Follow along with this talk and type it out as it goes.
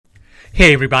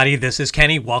Hey everybody, this is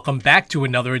Kenny. Welcome back to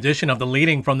another edition of the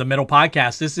Leading from the Middle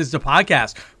podcast. This is the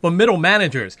podcast for middle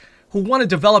managers who want to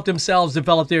develop themselves,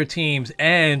 develop their teams,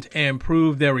 and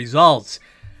improve their results.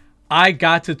 I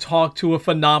got to talk to a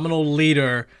phenomenal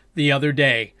leader the other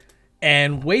day,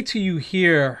 and wait till you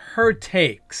hear her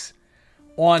takes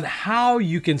on how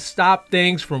you can stop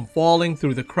things from falling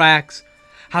through the cracks,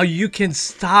 how you can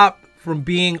stop from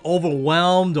being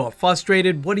overwhelmed or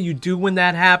frustrated. What do you do when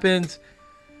that happens?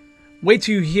 Wait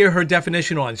till you hear her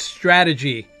definition on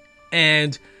strategy.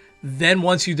 And then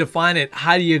once you define it,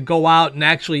 how do you go out and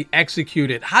actually execute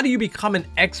it? How do you become an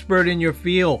expert in your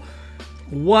field?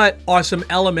 What are some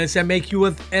elements that make you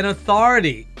an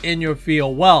authority in your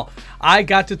field? Well, I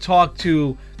got to talk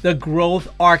to the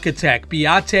growth architect,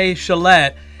 Beate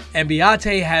Chelette. And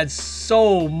Beate had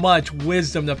so much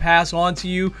wisdom to pass on to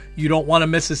you. You don't want to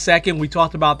miss a second. We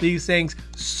talked about these things,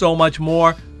 so much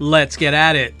more. Let's get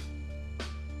at it.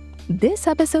 This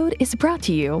episode is brought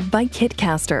to you by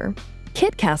Kitcaster.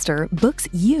 Kitcaster books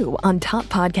you on top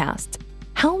podcasts.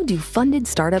 How do funded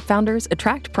startup founders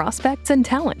attract prospects and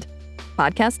talent?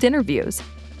 Podcast interviews.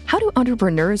 How do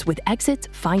entrepreneurs with exits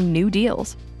find new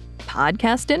deals?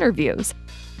 Podcast interviews.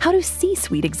 How do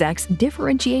C-suite execs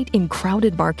differentiate in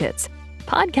crowded markets?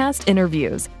 Podcast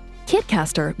interviews.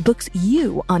 Kitcaster books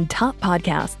you on top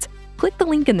podcasts. Click the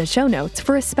link in the show notes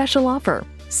for a special offer.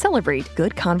 Celebrate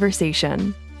good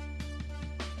conversation.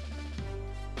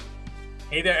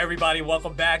 Hey there, everybody.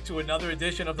 Welcome back to another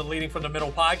edition of the Leading from the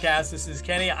Middle podcast. This is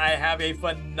Kenny. I have a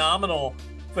phenomenal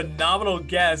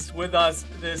guest with us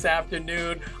this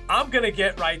afternoon. I'm going to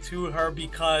get right to her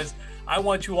because I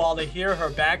want you all to hear her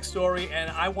backstory,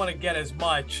 and I want to get as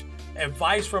much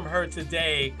advice from her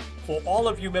today for all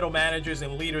of you middle managers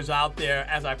and leaders out there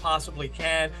as I possibly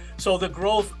can. So the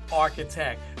growth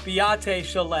architect, Beate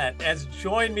Chelette, has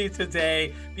joined me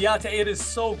today. Beate, it is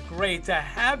so great to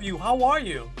have you. How are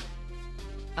you?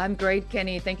 I'm great,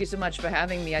 Kenny. Thank you so much for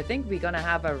having me. I think we're going to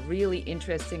have a really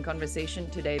interesting conversation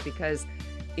today because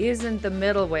isn't the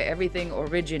middle where everything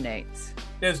originates?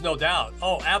 There's no doubt.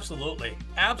 Oh, absolutely.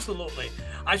 Absolutely.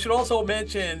 I should also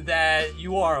mention that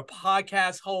you are a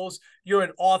podcast host. You're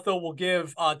an author. We'll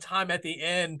give time at the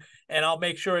end, and I'll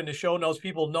make sure in the show notes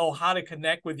people know how to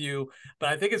connect with you. But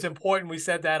I think it's important we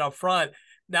said that up front.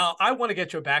 Now, I want to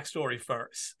get your backstory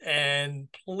first, and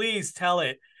please tell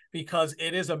it, because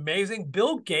it is amazing.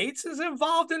 Bill Gates is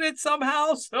involved in it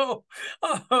somehow. So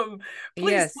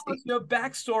please Yes. tell us your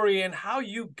backstory and how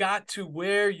you got to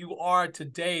where you are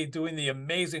today doing the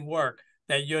amazing work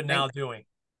that you're now doing.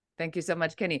 Thank you so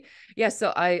much, Kenny. Yes,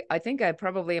 so I think I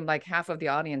probably am like half of the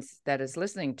audience that is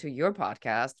listening to your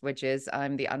podcast, which is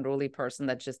I'm the unruly person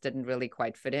that just didn't really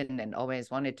quite fit in and always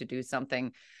wanted to do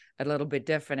something a little bit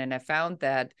different. And I found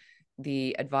that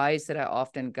the advice that I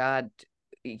often got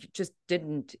just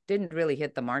didn't really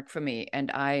hit the mark for me. And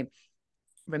I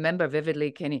remember vividly,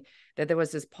 Kenny, that there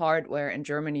was this part where in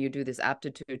Germany you do this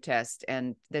aptitude test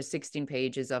and there's 16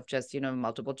 pages of just,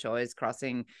 multiple choice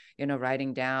crossing,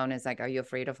 writing down. It's like, are you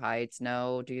afraid of heights?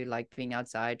 No. Do you like being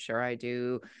outside? Sure, I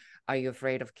do. Are you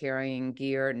afraid of carrying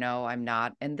gear? No, I'm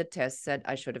not. And the test said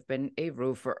I should have been a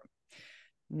roofer.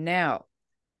 Now,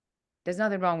 there's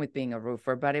nothing wrong with being a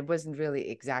roofer, but it wasn't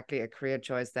really exactly a career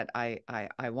choice that I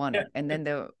wanted. And then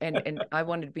and I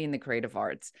wanted to be in the creative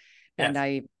arts. Yes. And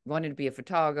I wanted to be a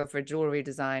photographer, jewelry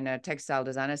designer, textile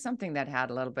designer, something that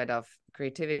had a little bit of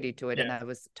creativity to it. Yeah. And I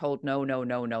was told no.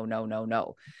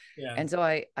 Yeah. And so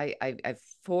I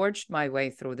forged my way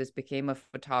through this, became a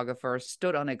photographer,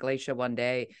 stood on a glacier one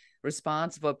day,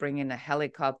 responsible for bringing a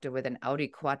helicopter with an Audi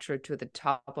Quattro to the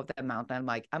top of the mountain. I'm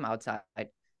like, I'm outside.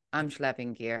 I'm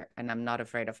schlepping gear and I'm not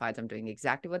afraid of heights. I'm doing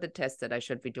exactly what the test that I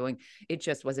should be doing. It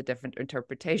just was a different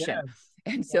interpretation. Yes.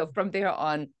 And so from there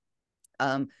on,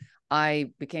 I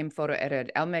became photo editor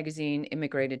at Elle magazine,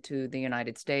 immigrated to the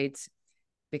United States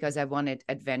because I wanted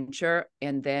adventure.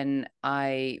 And then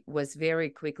I was very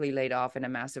quickly laid off in a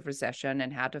massive recession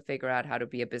and had to figure out how to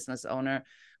be a business owner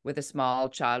with a small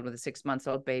child, with a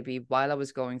 6-month-old baby while I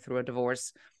was going through a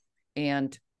divorce.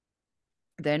 And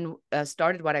then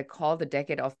started what I call the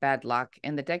decade of bad luck.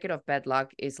 And the decade of bad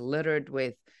luck is littered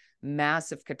with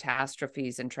massive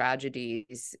catastrophes and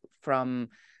tragedies, from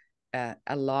a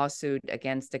lawsuit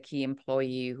against a key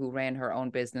employee who ran her own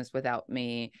business without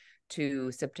me,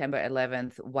 to September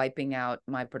 11th, wiping out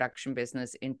my production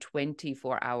business in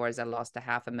 24 hours. I lost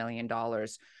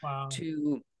 $500,000. Wow.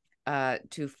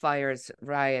 To fires,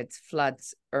 riots,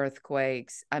 floods,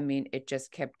 earthquakes. I mean, it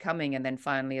just kept coming. And then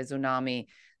finally a tsunami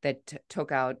that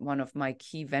took out one of my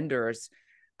key vendors.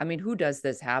 I mean, who does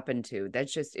this happen to?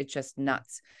 It's just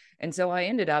nuts. And so I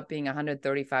ended up being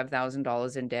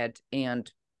 $135,000 in debt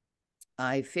and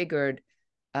I figured,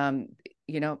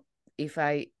 you know, if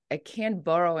I can't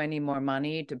borrow any more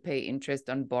money to pay interest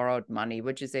on borrowed money,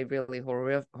 which is a really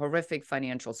horrific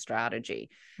financial strategy.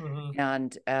 Mm-hmm.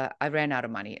 And I ran out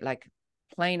of money, like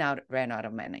plain out ran out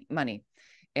of money.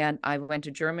 And I went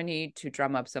to Germany to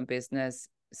drum up some business,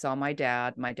 saw my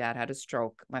dad. My dad had a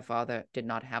stroke. My father did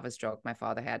not have a stroke. My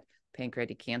father had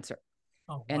pancreatic cancer.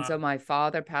 Oh, And wow. so my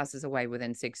father passes away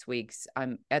within 6 weeks.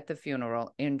 I'm at the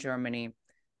funeral in Germany,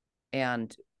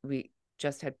 and we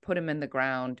just had put him in the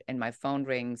ground, and my phone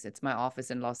rings. It's my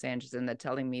office in Los Angeles, and they're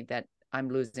telling me that I'm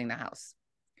losing the house.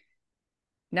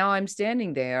 Now I'm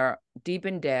standing there deep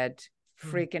in debt,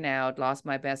 Mm. freaking out, lost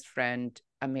my best friend.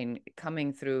 I mean,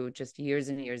 coming through just years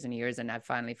and years and years. And I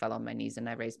finally fell on my knees and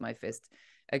I raised my fist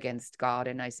against God.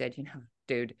 And I said,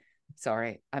 dude,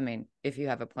 sorry. I mean, if you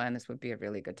have a plan, this would be a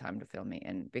really good time to fill me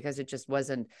in, because it just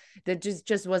wasn't, that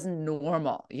just wasn't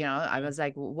normal. I was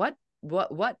like, what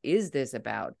is this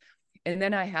about? And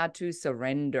then I had to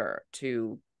surrender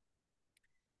to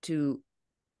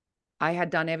I had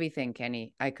done everything,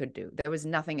 Kenny, I could do. There was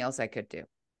nothing else I could do.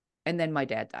 And then my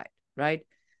dad died, right?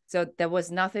 So there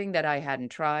was nothing that I hadn't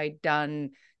tried,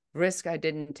 done, risk I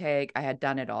didn't take. I had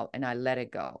done it all and I let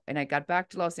it go. And I got back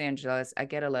to Los Angeles. I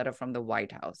get a letter from the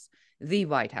White House, the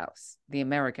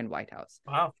American White House.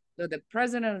 Wow. So the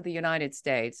president of the United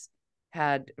States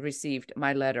had received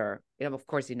my letter. Of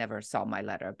course, he never saw my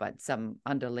letter, but some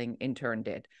underling intern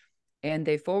did. And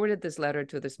they forwarded this letter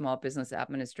to the Small Business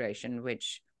Administration,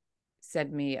 which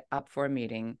set me up for a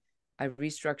meeting. I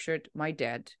restructured my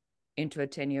debt into a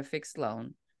 10-year fixed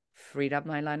loan, freed up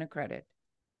my line of credit,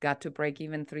 got to break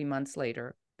even 3 months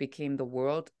later, became the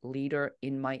world leader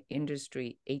in my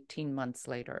industry 18 months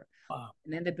later. Wow.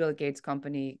 And then the Bill Gates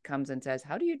company comes and says,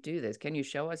 how do you do this? Can you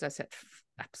show us? I said,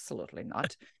 absolutely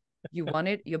not. You want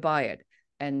it, you buy it.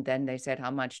 And then they said,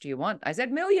 how much do you want? I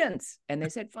said, millions. And they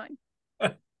said, fine.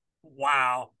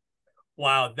 Wow.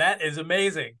 Wow. That is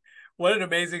amazing. What an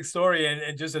amazing story,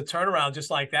 and just a turnaround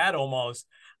just like that almost.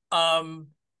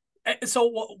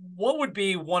 So what would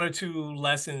be one or two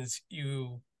lessons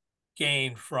you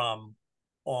gained from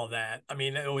all that? I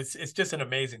mean, it's just an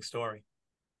amazing story.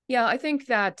 Yeah, I think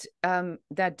that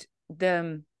that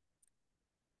the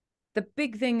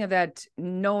big thing that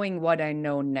knowing what I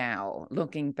know now,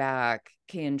 looking back,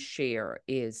 can share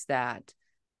is that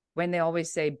when they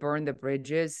always say burn the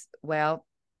bridges, well,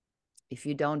 if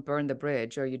you don't burn the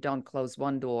bridge or you don't close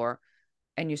one door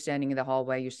and you're standing in the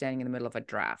hallway, you're standing in the middle of a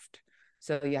draft.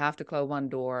 So you have to close one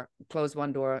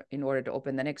door in order to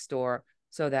open the next door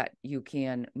so that you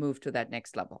can move to that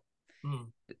next level. Mm.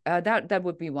 That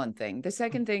would be one thing. The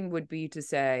second thing would be to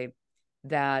say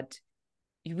that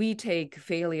we take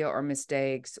failure or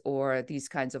mistakes or these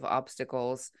kinds of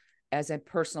obstacles as a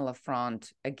personal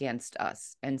affront against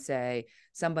us and say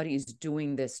somebody is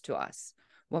doing this to us.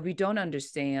 What we don't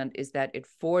understand is that it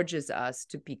forges us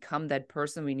to become that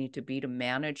person we need to be to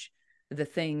manage the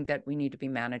thing that we need to be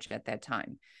managed at that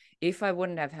time. If I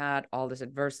wouldn't have had all this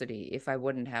adversity, if I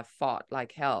wouldn't have fought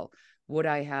like hell, would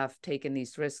I have taken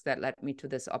these risks that led me to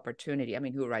this opportunity? I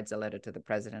mean, who writes a letter to the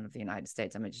president of the United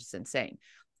States? I mean, it's just insane.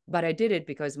 But I did it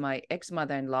because my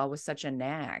ex-mother-in-law was such a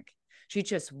nag. She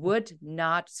just would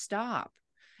not stop.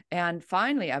 And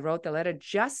finally, I wrote the letter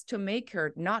just to make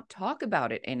her not talk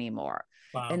about it anymore.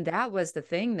 Wow. And that was the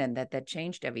thing then that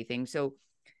changed everything. So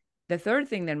the third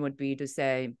thing then would be to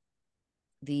say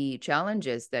the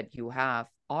challenges that you have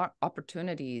are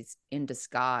opportunities in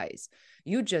disguise.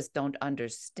 You just don't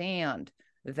understand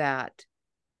that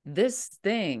this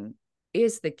thing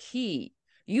is the key.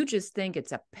 You just think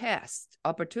it's a pest.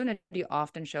 Opportunity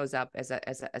often shows up as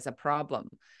a problem.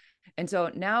 And so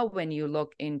now when you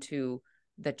look into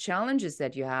the challenges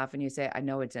that you have and you say, I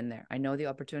know it's in there. I know the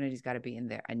opportunity's got to be in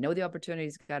there. I know the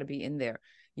opportunity's got to be in there.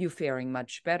 You faring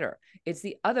much better. It's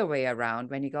the other way around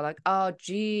when you go like, oh,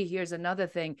 gee, here's another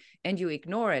thing, and you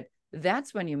ignore it.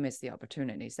 That's when you miss the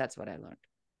opportunities. That's what I learned.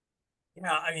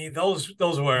 Yeah, I mean, those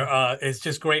were it's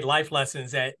just great life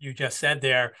lessons that you just said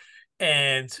there.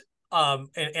 And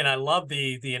and I love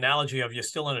the analogy of you're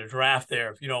still in a draft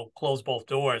there if you don't close both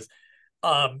doors.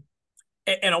 Um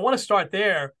and I want to start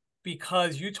there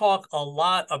because you talk a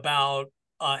lot about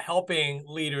helping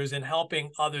leaders and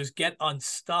helping others get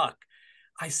unstuck.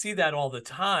 I see that all the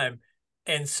time.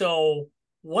 And so,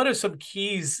 what are some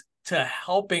keys to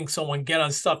helping someone get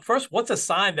unstuck? First, what's a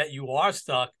sign that you are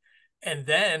stuck? And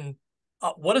then,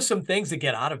 what are some things to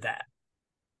get out of that?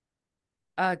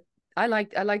 I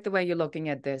like the way you're looking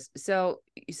at this. So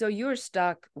you're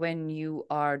stuck when you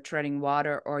are treading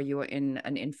water or you're in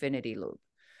an infinity loop.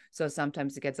 So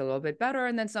sometimes it gets a little bit better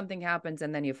and then something happens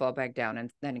and then you fall back down,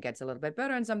 and then it gets a little bit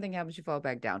better and something happens, you fall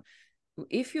back down.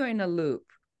 if you're in a loop,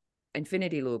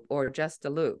 infinity loop, or just a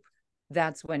loop,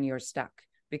 that's when you're stuck,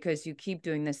 because you keep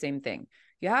doing the same thing.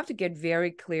 You have to get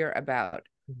very clear about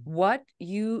what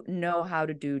you know how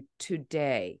to do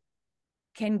today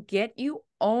can get you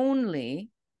only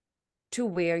to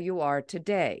where you are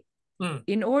today.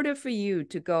 In order for you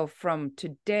to go from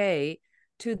today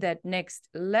to that next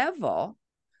level,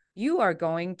 you are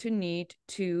going to need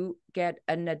to get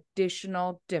an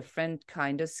additional different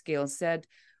kind of skill set,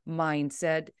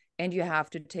 mindset, and you have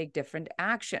to take different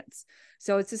actions.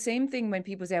 So it's the same thing when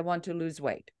people say, I want to lose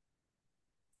weight.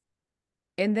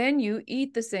 And then you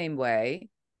eat the same way,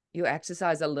 you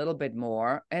exercise a little bit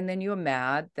more, and then you're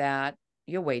mad that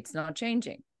your weight's not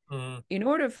changing. In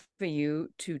order for you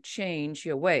to change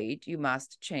your weight, you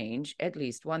must change at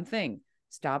least one thing.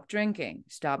 Stop drinking,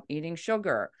 stop eating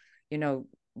sugar,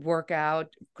 work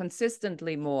out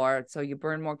consistently more so you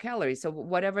burn more calories. So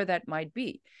whatever that might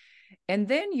be. And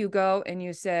then you go and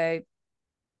you say,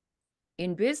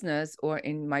 in business or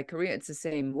in my career, it's the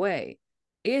same way.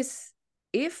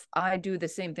 If I do the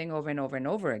same thing over and over and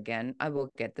over again, I will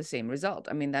get the same result.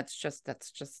 I mean, that's just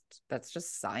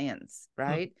science,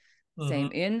 right?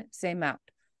 Same in, same out.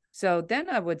 So then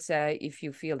I would say, if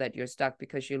you feel that you're stuck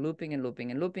because you're looping and looping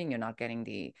and looping, you're not getting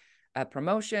the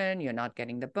promotion, you're not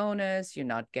getting the bonus, you're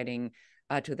not getting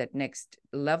to that next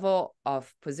level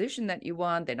of position that you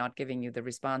want, they're not giving you the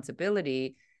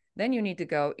responsibility, then you need to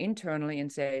go internally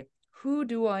and say, who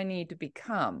do I need to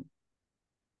become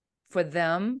for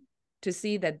them to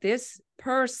see that this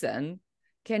person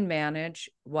can manage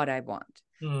what I want?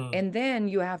 And then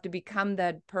you have to become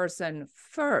that person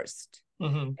first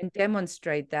and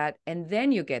demonstrate that, and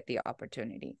then you get the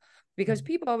opportunity. Because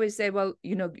people always say, well,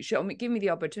 show me, give me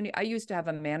the opportunity. I used to have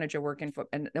a manager working for,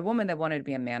 and a woman that wanted to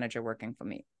be a manager working for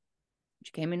me.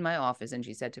 She came in my office and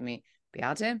she said to me,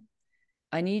 Beate,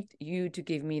 I need you to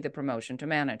give me the promotion to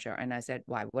manager. And I said,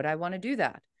 why would I want to do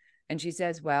that? And she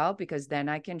says, well, because then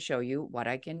I can show you what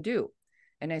I can do.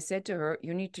 And I said to her,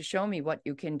 you need to show me what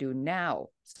you can do now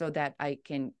so that I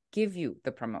can give you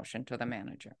the promotion to the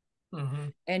manager.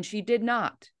 And she did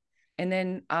not. And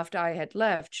then after I had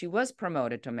left, she was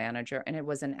promoted to manager, and it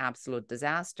was an absolute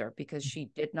disaster because she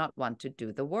did not want to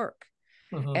do the work.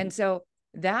 And so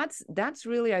that's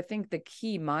really, I think, the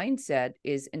key mindset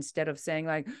is, instead of saying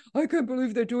like, I can't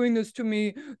believe they're doing this to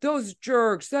me, those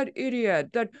jerks, that idiot,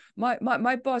 that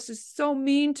my boss is so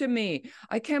mean to me,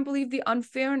 I can't believe the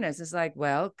unfairness. It's like,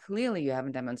 well, clearly you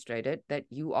haven't demonstrated that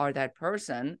you are that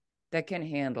person that can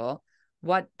handle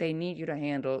what they need you to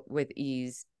handle with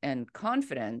ease and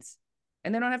confidence,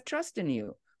 and they don't have trust in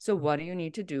you. So what do you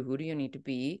need to do? Who do you need to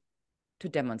be to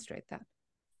demonstrate that?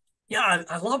 Yeah,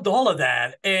 I loved all of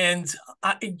that. And,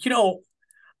 I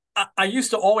used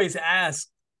to always ask,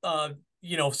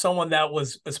 someone that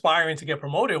was aspiring to get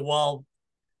promoted, well,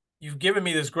 you've given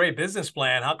me this great business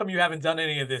plan. How come you haven't done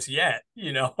any of this yet?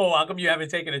 How come you haven't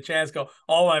taken a chance? Go,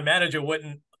 oh, my manager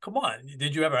wouldn't. Come on.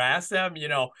 Did you ever ask them?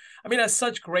 I mean, that's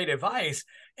such great advice.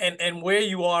 And where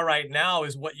you are right now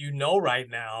is what you know right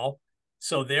now.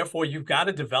 So therefore, you've got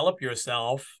to develop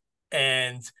yourself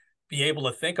and be able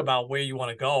to think about where you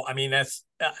want to go. I mean, that's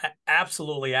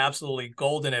absolutely, absolutely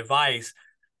golden advice.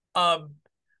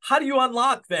 How do you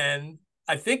unlock then?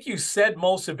 I think you said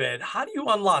most of it. How do you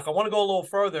unlock? I want to go a little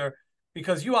further,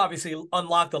 because you obviously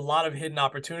unlocked a lot of hidden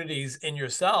opportunities in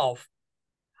yourself.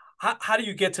 How do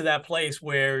you get to that place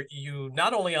where you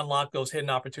not only unlock those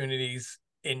hidden opportunities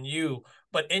in you,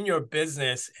 but in your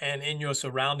business and in your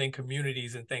surrounding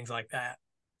communities and things like that?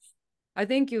 I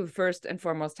think you first and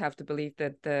foremost have to believe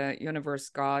that the universe,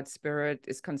 God, spirit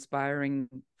is conspiring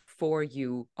for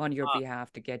you on your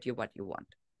behalf to get you what you want.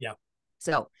 Yeah.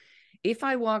 So if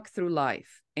I walk through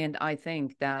life and I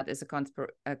think that is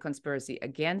a conspiracy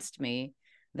against me,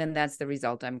 then that's the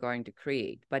result I'm going to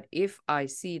create. But if I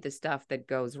see the stuff that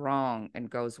goes wrong and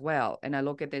goes well, and I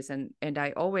look at this and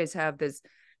I always have this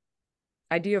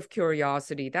idea of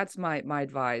curiosity, that's my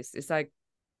advice. It's like,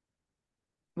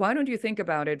 why don't you think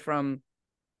about it from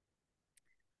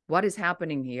what is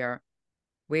happening here?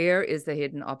 Where is the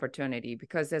hidden opportunity?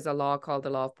 Because there's a law called the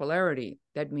law of polarity.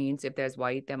 That means if there's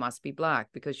white, there must be black,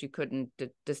 because you couldn't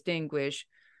distinguish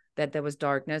that there was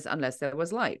darkness unless there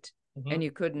was light. And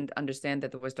you couldn't understand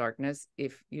that there was darkness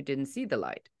if you didn't see the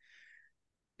light.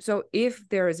 So if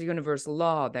there is a universal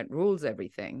law that rules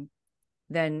everything,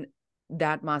 then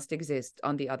that must exist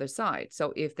on the other side.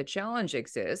 So if the challenge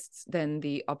exists, then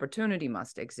the opportunity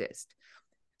must exist.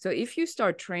 So if you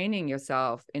start training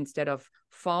yourself, instead of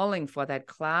falling for that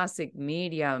classic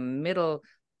media, middle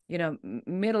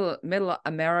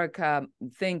America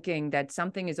thinking that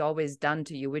something is always done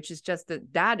to you, which is just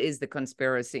that is the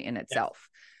conspiracy in itself.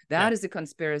 That is a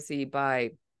conspiracy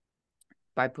by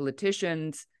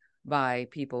politicians, by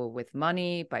people with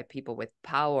money, by people with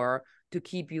power to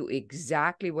keep you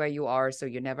exactly where you are, so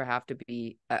you never have to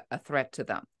be a threat to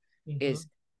them. Is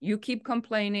you keep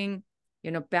complaining,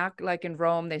 back like in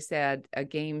Rome, they said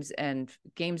games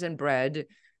and bread.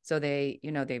 So they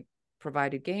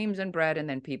provided games and bread, and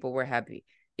then people were happy.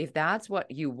 If that's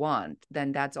what you want,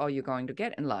 then that's all you're going to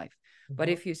get in life. But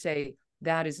if you say,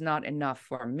 that is not enough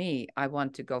for me, I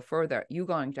want to go further, you're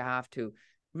going to have to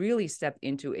really step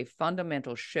into a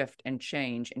fundamental shift and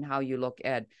change in how you look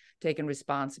at taking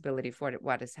responsibility for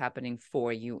what is happening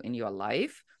for you in your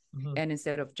life. And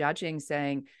instead of judging,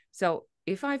 saying, so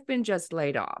if I've been just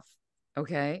laid off,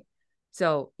 okay,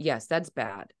 so yes, that's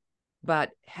bad.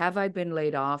 But have I been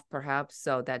laid off perhaps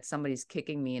so that somebody's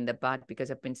kicking me in the butt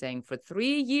because I've been saying for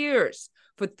 3 years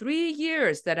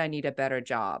that I need a better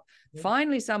job.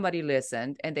 Finally, somebody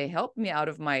listened and they helped me out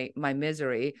of my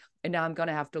misery. And now I'm going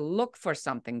to have to look for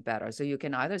something better. So you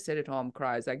can either sit at home,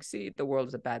 cry, like, see, the world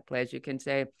is a bad place. You can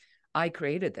say, I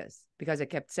created this because I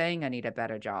kept saying I need a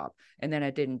better job. And then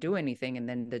I didn't do anything. And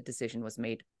then the decision was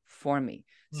made for me.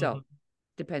 So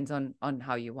depends on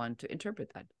how you want to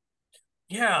interpret that.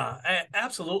 Yeah,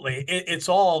 absolutely. It's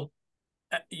all,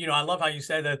 I love how you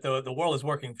said that the world is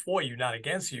working for you, not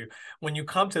against you. When you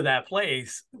come to that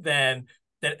place, then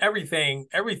everything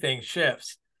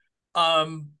shifts. I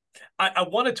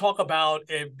want to talk about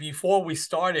it. Before we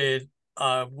started,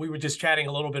 we were just chatting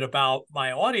a little bit about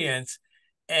my audience,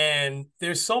 and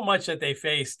there's so much that they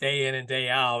face day in and day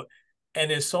out. And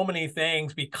there's so many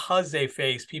things because they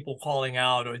face people calling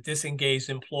out or disengaged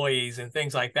employees and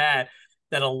things like that,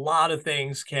 that a lot of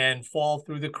things can fall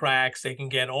through the cracks. They can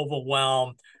get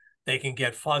overwhelmed. They can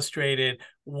get frustrated.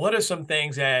 What are some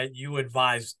things that you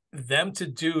advise them to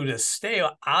do to stay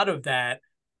out of that,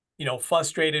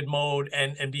 frustrated mode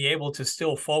and be able to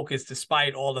still focus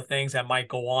despite all the things that might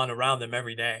go on around them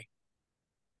every day?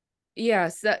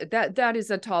 Yes, that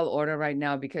is a tall order right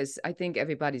now, because I think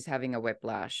everybody's having a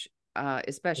whiplash,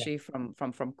 especially from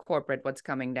corporate, what's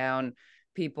coming down.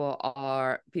 People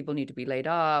need to be laid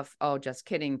off. Oh, just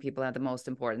kidding. People are the most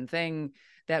important thing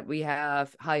that we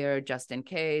have. Hired just in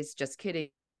case. Just kidding.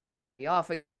 Off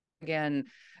again.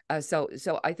 So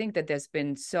I think that there's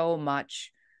been so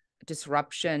much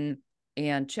disruption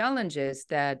and challenges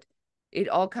that it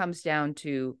all comes down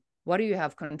to, what do you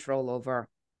have control over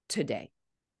today?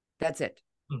 That's it.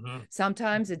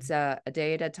 Sometimes it's a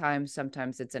day at a time.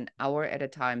 Sometimes it's an hour at a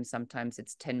time. Sometimes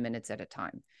it's 10 minutes at a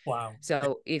time. Wow.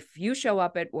 So if you show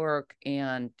up at work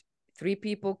and 3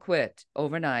 people quit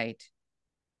overnight,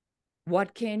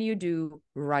 what can you do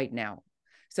right now?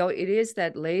 So it is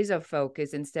that laser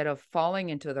focus, instead of falling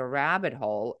into the rabbit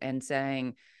hole and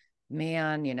saying,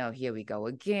 man, here we go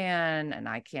again, and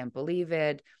I can't believe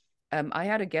it. I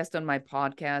had a guest on my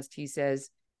podcast. He says,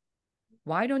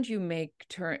 why don't you make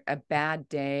a bad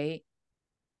day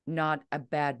not a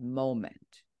bad moment?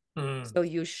 So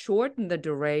you shorten the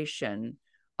duration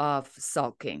of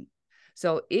sulking.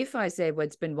 So if I say, well,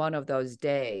 it's been one of those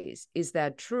days, is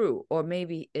that true? Or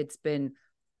maybe it's been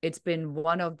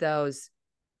one of those,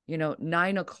 9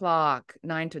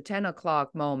 to 10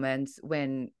 o'clock moments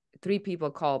when 3 people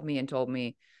called me and told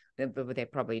me, they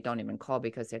probably don't even call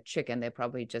because they're chicken. They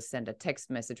probably just send a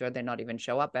text message, or they not even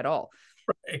show up at all.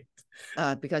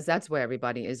 Right. Because that's where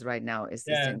everybody is right now, is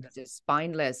this thing.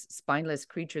 There's spineless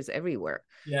creatures everywhere.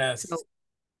 Yes.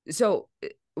 So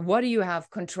what do you have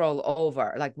control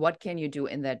over? Like, what can you do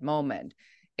in that moment?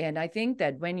 And I think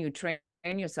that when you train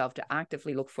yourself to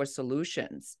actively look for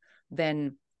solutions,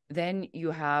 then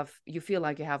you feel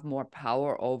like you have more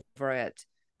power over it.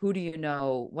 Who do you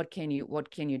know? What can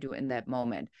you do in that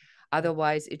moment?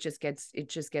 Otherwise, it just gets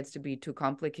to be too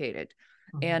complicated.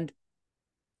 And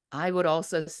I would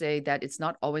also say that it's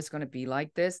not always going to be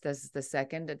like this. This is the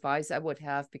second advice I would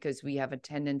have, because we have a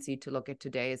tendency to look at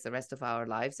today as the rest of our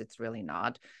lives. It's really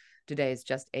not. Today is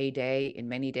just a day in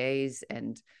many days,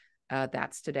 and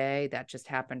that's today. That just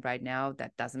happened right now.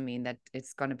 That doesn't mean that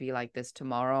it's going to be like this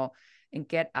tomorrow. And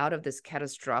get out of this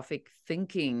catastrophic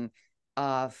thinking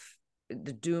of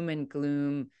the doom and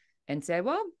gloom, and say,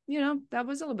 well, that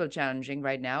was a little bit challenging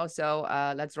right now. So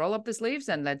let's roll up the sleeves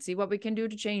and let's see what we can do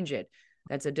to change it.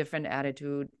 That's a different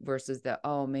attitude versus the,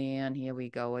 oh man, here we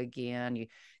go again. You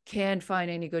can't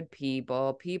find any good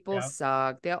people. People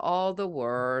suck. They're all the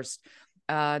worst.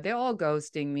 They're all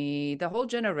ghosting me. The whole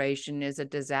generation is a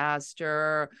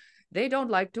disaster. They don't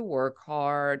like to work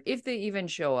hard. If they even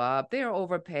show up, they're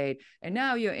overpaid. And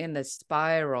now you're in the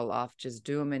spiral of just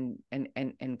doom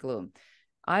and gloom.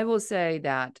 I will say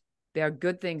that there are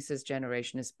good things this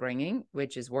generation is bringing,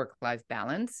 which is work-life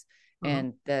balance.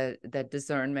 and the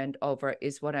discernment over,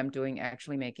 is what I'm doing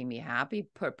actually making me happy?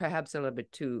 Perhaps a little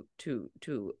bit to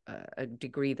a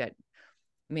degree that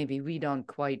maybe we don't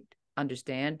quite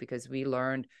understand, because we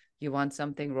learned you want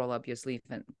something, roll up your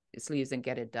sleeves and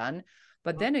get it done.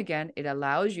 But then again, it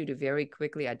allows you to very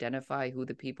quickly identify who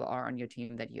the people are on your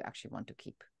team that you actually want to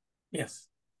keep. Yes.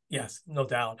 Yes, no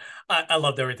doubt. I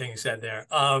loved everything you said there.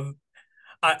 I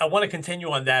want to continue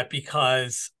on that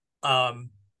because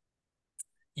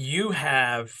you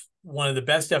have one of the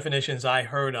best definitions I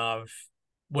heard of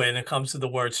when it comes to the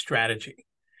word strategy.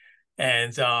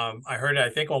 And I heard it, I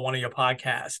think, on one of your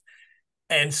podcasts.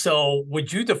 And so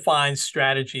would you define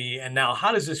strategy? And now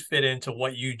how does this fit into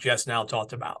what you just now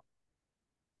talked about?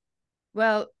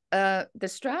 Well, the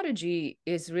strategy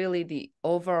is really the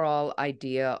overall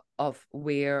idea of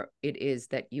where it is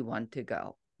that you want to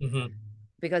go.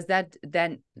 Because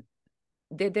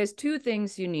there's two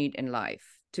things you need in life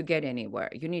to get anywhere.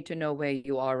 You need to know where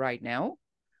you are right now.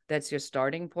 That's your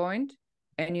starting point.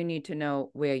 And you need to know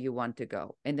where you want to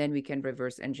go. And then we can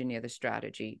reverse engineer the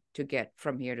strategy to get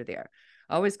from here to there.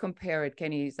 I always compare it,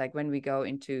 Kenny, it's like when we go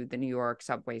into the New York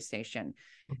subway station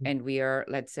and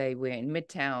let's say we're in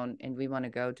Midtown and we want to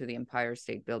go to the Empire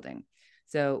State Building.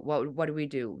 So what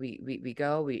do? We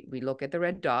go, we look at the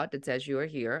red dot that says you are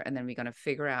here, and then we're going to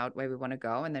figure out where we want to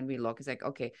go. And then we look, it's like,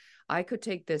 okay, I could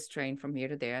take this train from here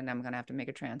to there, and I'm going to have to make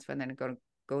a transfer and then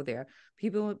go there.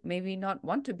 People maybe not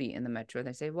want to be in the metro.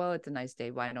 They say, well, it's a nice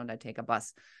day, why don't I take a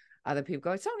bus? Other people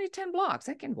go, it's only 10 blocks,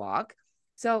 I can walk.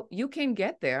 So you can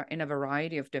get there in a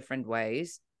variety of different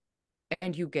ways,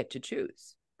 and you get to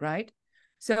choose, right?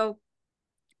 So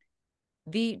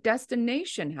the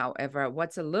destination, however,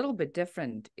 what's a little bit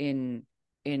different in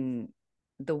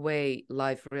the way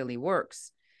life really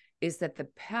works is that the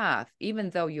path, even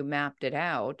though you mapped it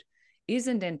out,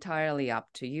 isn't entirely up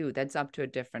to you. That's up to a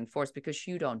different force, because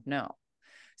you don't know.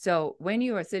 So when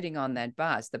you are sitting on that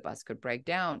bus, the bus could break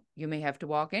down. You may have to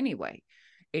walk anyway.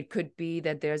 It could be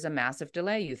that there's a massive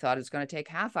delay. You thought it was going to take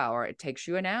half hour. It takes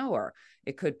you an hour.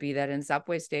 It could be that in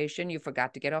subway station, you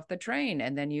forgot to get off the train,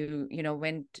 and then you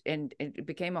went and it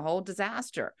became a whole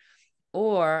disaster.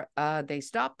 Or they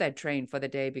stopped that train for the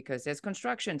day because there's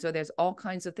construction. So there's all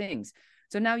kinds of things.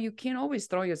 So now you can't always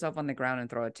throw yourself on the ground and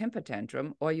throw a temper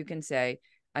tantrum, or you can say,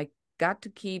 I got to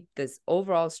keep this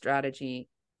overall strategy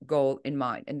goal in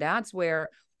mind. And that's where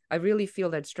I really feel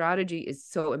that strategy is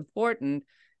so important,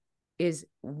 is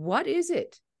what is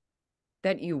it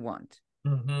that you want?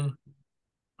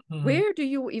 Where do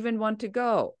you even want to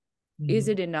go? Is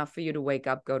it enough for you to wake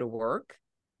up, go to work?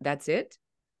 That's it?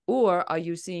 Or are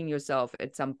you seeing yourself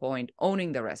at some point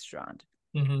owning the restaurant,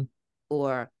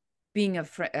 or being a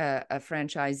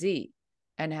franchisee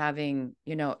and having,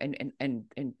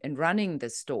 and running the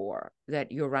store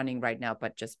that you're running right now,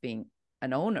 but just being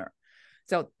an owner?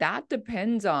 So that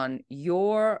depends on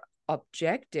your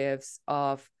objectives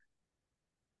of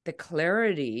the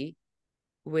clarity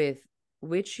with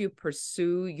which you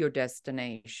pursue your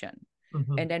destination.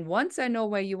 And then once I know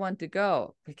where you want to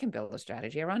go, we can build a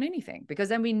strategy around anything, because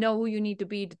then we know who you need to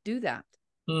be to do that.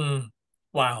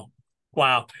 Wow.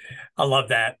 I love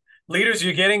that. Leaders,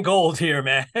 you're getting gold here,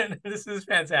 man. This is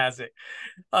fantastic.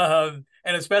 And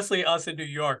especially us in New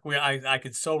York, where I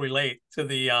could so relate to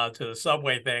the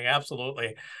subway thing.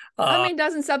 Absolutely. I mean,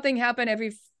 doesn't something happen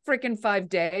every freaking 5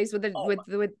 days with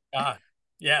God.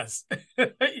 Yes.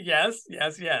 yes.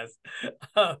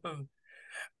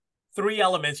 3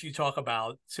 elements you talk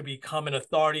about to become an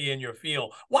authority in your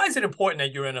field. Why is it important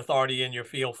that you're an authority in your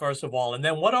field, first of all? And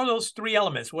then what are those 3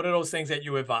 elements? What are those things that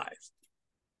you advise?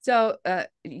 So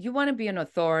you want to be an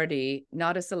authority,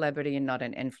 not a celebrity and not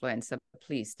an influencer.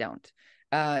 Please don't.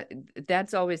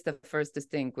 That's always the first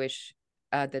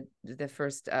the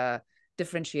first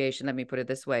differentiation, let me put it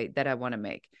this way, that I want to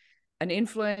make. An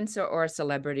influencer or a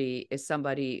celebrity is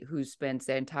somebody who spends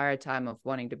their entire time of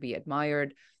wanting to be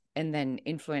admired and then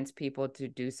influence people to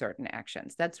do certain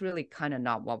actions. That's really kind of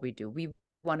not what we do. We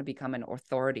want to become an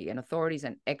authority. An authority is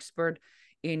an expert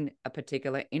in a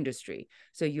particular industry.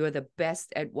 So you're the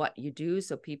best at what you do.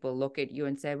 So people look at you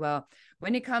and say, well,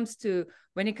 when it comes to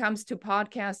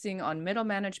podcasting on middle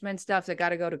management stuff, I got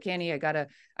to go to Kenny. I got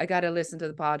to listen to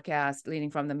the podcast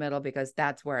Leading from the Middle, because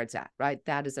that's where it's at, right?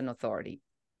 That is an authority.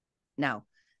 Now,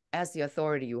 as the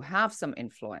authority, you have some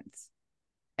influence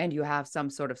and you have some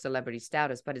sort of celebrity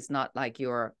status, but it's not like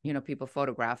you're, people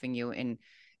photographing you in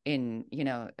when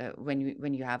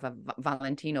you have a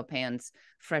Valentino pants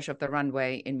fresh off the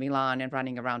runway in Milan and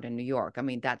running around in New York. I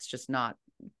mean, that's just not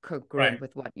congruent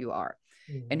with what you are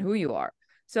and who you are.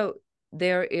 So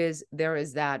there is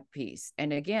that piece.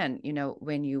 And again,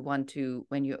 when you want to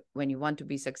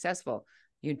be successful,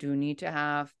 You do need to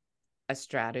have a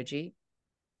strategy.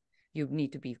 You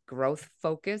need to be growth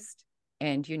focused,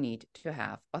 and you need to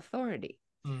have authority.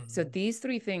 So these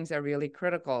three things are really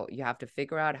critical. You have to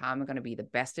figure out how I'm going to be the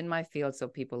best in my field so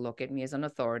people look at me as an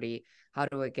authority. How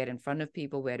do I get in front of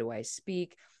people? Where do I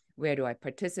speak? Where do I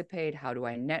participate? How do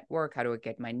I network? How do I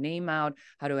get my name out?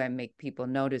 How do I make people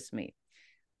notice me?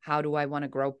 How do I want to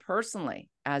grow personally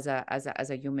as a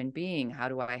human being? How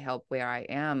do I help where I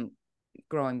am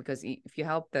growing? Because if you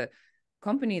help the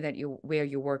company where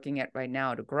you're working at right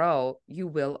now to grow, you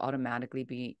will automatically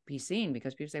be seen,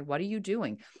 because people say, what are you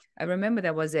doing? I remember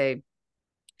there was a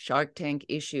Shark Tank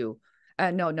issue.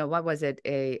 What was it?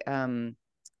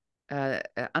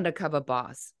 Undercover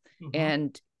Boss.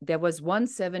 And there was one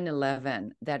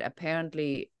 7-Eleven that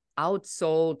apparently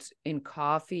outsold in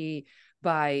coffee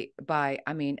by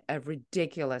I mean, a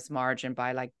ridiculous margin,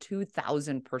 by like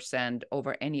 2,000%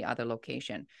 over any other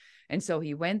location. And so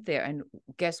he went there, and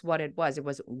guess what it was? It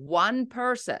was one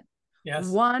person that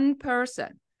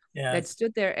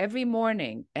stood there every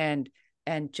morning and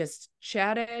just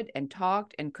chatted and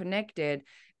talked and connected.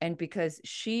 And because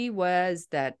she was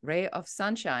that ray of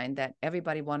sunshine that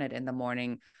everybody wanted in the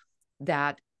morning,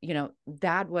 that, you know,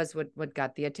 that was what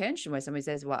got the attention, where somebody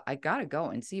says, well, I got to go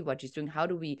and see what she's doing. How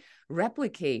do we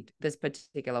replicate this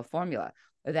particular formula?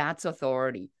 That's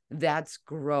authority. That's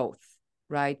growth,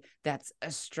 right? That's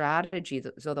a strategy.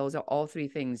 So those are all three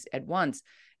things at once.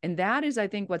 And that is, I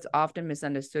think, what's often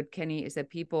misunderstood, Kenny, is that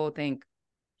people think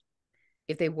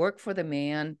if they work for the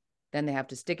man, then they have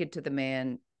to stick it to the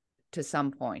man to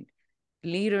some point.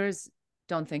 Leaders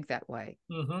don't think that way.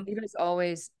 Leaders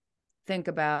always think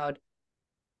about,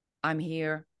 I'm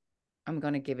here, I'm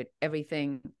going to give it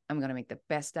everything, I'm going to make the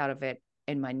best out of it.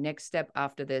 And my next step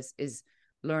after this is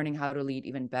learning how to lead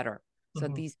even better, so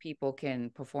these people can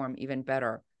perform even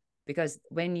better. Because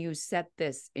when you set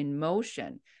this in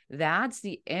motion, that's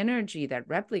the energy that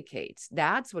replicates.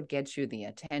 That's what gets you the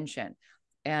attention.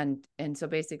 And so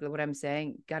basically what I'm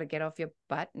saying, got to get off your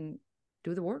butt and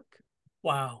do the work.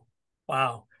 Wow.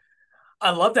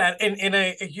 I love that. And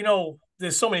you know,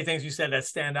 there's so many things you said that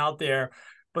stand out there,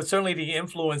 but certainly the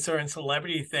influencer and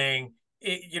celebrity thing,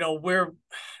 you know,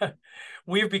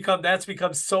 that's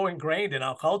become so ingrained in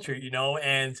our culture, you know,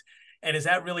 and is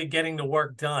that really getting the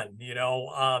work done, you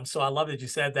know? So I love that you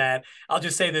said that. I'll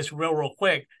just say this real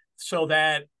quick. So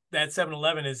that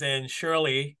 7-Eleven is in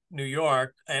Shirley, New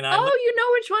York. And you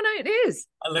know which one it is.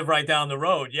 I live right down the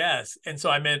road. Yes. And so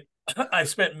I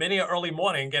spent many an early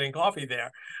morning getting coffee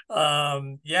there.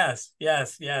 Yes.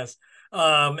 And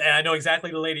I know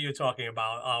exactly the lady you're talking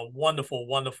about.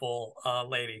 Wonderful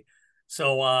lady.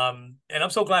 So, and I'm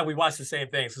so glad we watched the same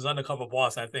things, because Undercover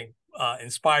Boss, I think,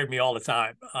 inspired me all the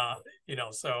time. You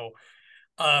know, so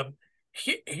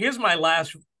here's my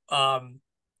last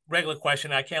regular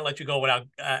question. I can't let you go without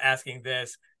asking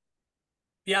this.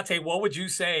 Beate, what would you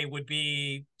say would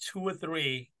be 2 or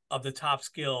 3 of the top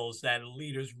skills that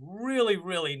leaders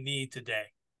really need today?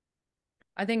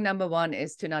 I think number one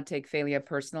is to not take failure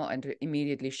personal and to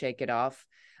immediately shake it off.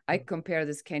 I compare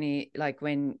this, Kenny, like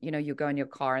when, you know, you go in your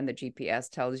car and the GPS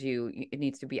tells you it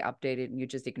needs to be updated and you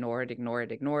just ignore it.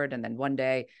 And then one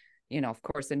day, you know, of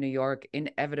course, in New York,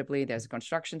 inevitably there's a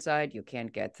construction site, you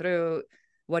can't get through.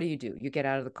 What do? You get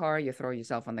out of the car, you throw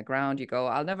yourself on the ground, you go,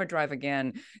 I'll never drive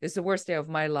again. It's the worst day of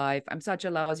my life. I'm such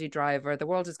a lousy driver. The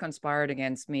world has conspired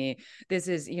against me. This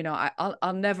is, you know,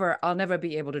 I'll never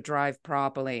be able to drive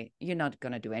properly. You're not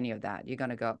going to do any of that. You're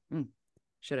going to go,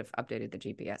 should have updated the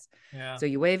GPS. Yeah. So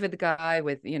you wave at the guy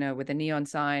with the neon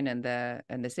sign and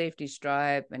the safety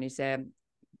stripe, and you say,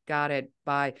 got it,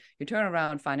 bye. You turn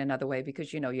around, find another way,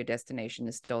 because you know your destination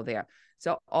is still there.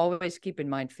 So always keep in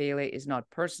mind, failure is not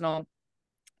personal.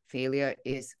 Failure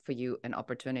is for you an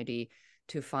opportunity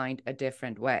to find a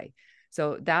different way.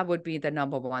 So that would be the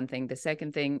number one thing. The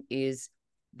second thing is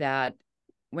that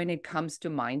when it comes to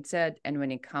mindset and when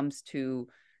it comes to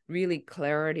really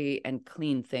clarity and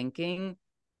clean thinking,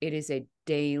 it is a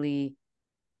daily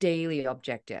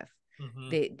objective.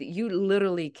 You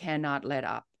literally cannot let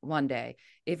up one day.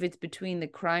 If it's between the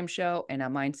crime show and a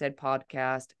mindset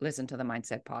podcast, listen to the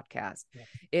mindset podcast. Yeah.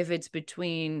 If it's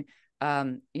between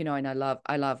you know, and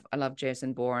I love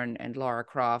Jason Bourne and Lara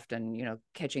Croft and, you know,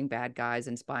 catching bad guys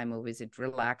in spy movies. It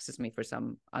relaxes me for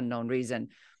some unknown reason.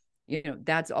 You know,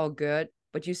 that's all good,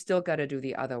 but you still got to do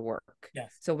the other work.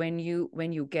 Yes. So when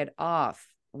you get off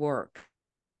work,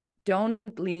 don't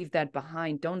leave that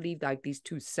behind. Don't leave like these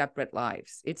two separate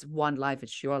lives. It's one life.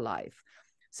 It's your life.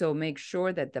 So make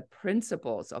sure that the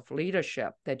principles of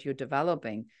leadership that you're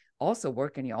developing also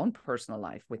work in your own personal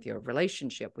life, with your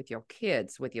relationship, with your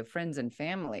kids, with your friends and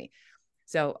family.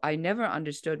 So I never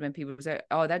understood when people say,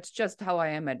 oh, that's just how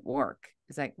I am at work.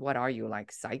 It's like, what are you, like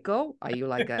psycho? Are you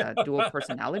like a dual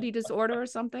personality disorder or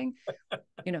something?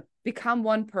 Become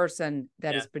one person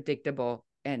that Yeah. is predictable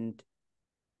and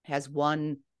has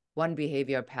one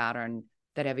behavior pattern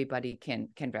that everybody can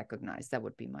recognize. That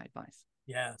would be my advice.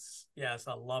 Yes. Yes.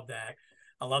 I love that.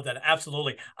 I love that.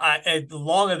 Absolutely. The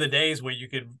long are the days where you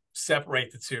could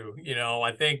separate the two.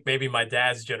 I think maybe my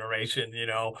dad's generation,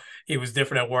 he was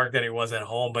different at work than he was at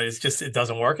home, but it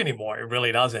doesn't work anymore. It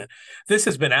really doesn't. This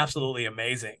has been absolutely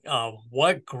amazing.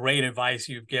 What great advice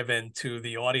you've given to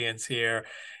the audience here.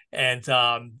 And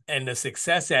the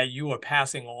success that you are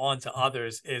passing on to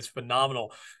others is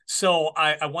phenomenal. So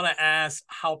I want to ask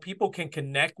how people can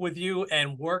connect with you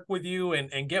and work with you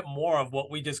and get more of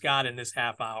what we just got in this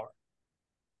half hour.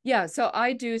 Yeah, so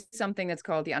I do something that's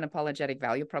called the unapologetic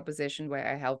value proposition, where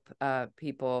I help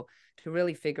people to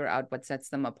really figure out what sets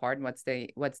them apart and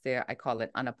what's their I call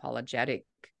it unapologetic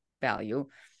value,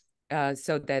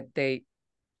 so that they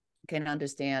can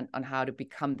understand on how to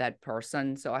become that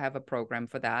person. So I have a program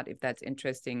for that. If that's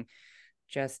interesting,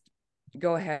 just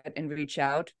go ahead and reach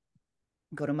out.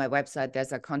 Go to my website.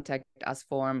 There's a contact us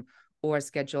form, or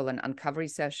schedule an uncovery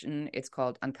session. It's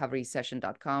called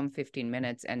uncoverysession.com, 15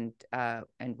 minutes, and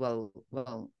we'll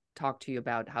talk to you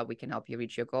about how we can help you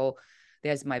reach your goal.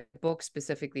 There's my book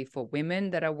specifically for women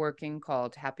that are working,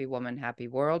 called Happy Woman, Happy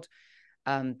World.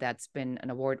 That's been an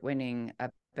award-winning,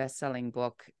 best-selling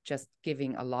book, just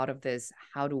giving a lot of this,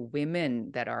 how do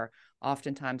women that are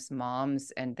oftentimes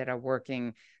moms and that are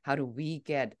working, how do we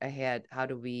get ahead? How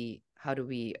do we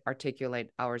articulate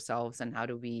ourselves, and how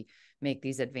do we make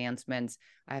these advancements?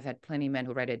 I've had plenty of men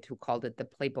who read it who called it the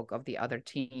playbook of the other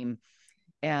team.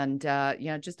 And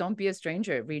just don't be a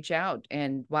stranger, reach out.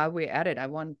 And while we're at it, I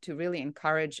want to really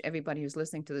encourage everybody who's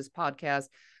listening to this podcast,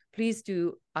 please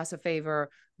do us a favor,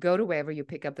 go to wherever you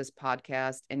pick up this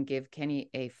podcast and give Kenny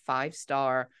a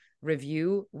 5-star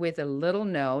review with a little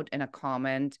note and a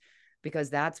comment, because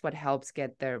that's what helps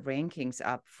get the rankings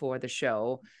up for the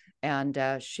show. And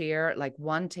share like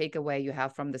one takeaway you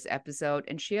have from this episode,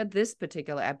 and share this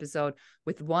particular episode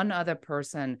with one other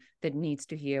person that needs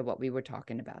to hear what we were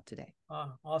talking about today.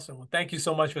 Awesome. Well, thank you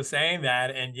so much for saying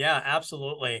that. And yeah,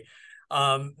 absolutely.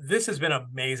 This has been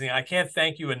amazing. I can't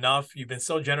thank you enough. You've been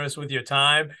so generous with your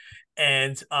time.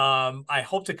 And I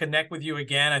hope to connect with you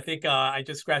again. I think I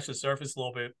just scratched the surface a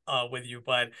little bit with you,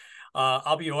 but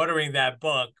I'll be ordering that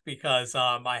book because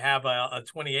I have a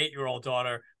 28-year-old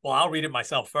daughter. Well, I'll read it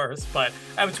myself first, but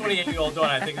I have a 28-year-old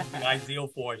daughter I think is the ideal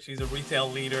for it. She's a retail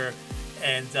leader,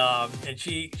 and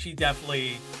she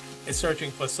definitely is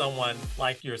searching for someone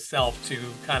like yourself to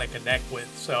kind of connect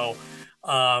with. So,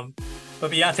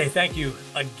 but Beate, thank you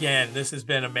again. This has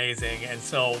been amazing. And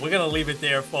so we're going to leave it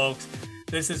there, folks.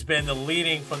 This has been the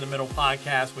Leading from the Middle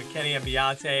podcast with Kenny and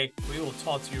Beate. We will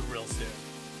talk to you real soon.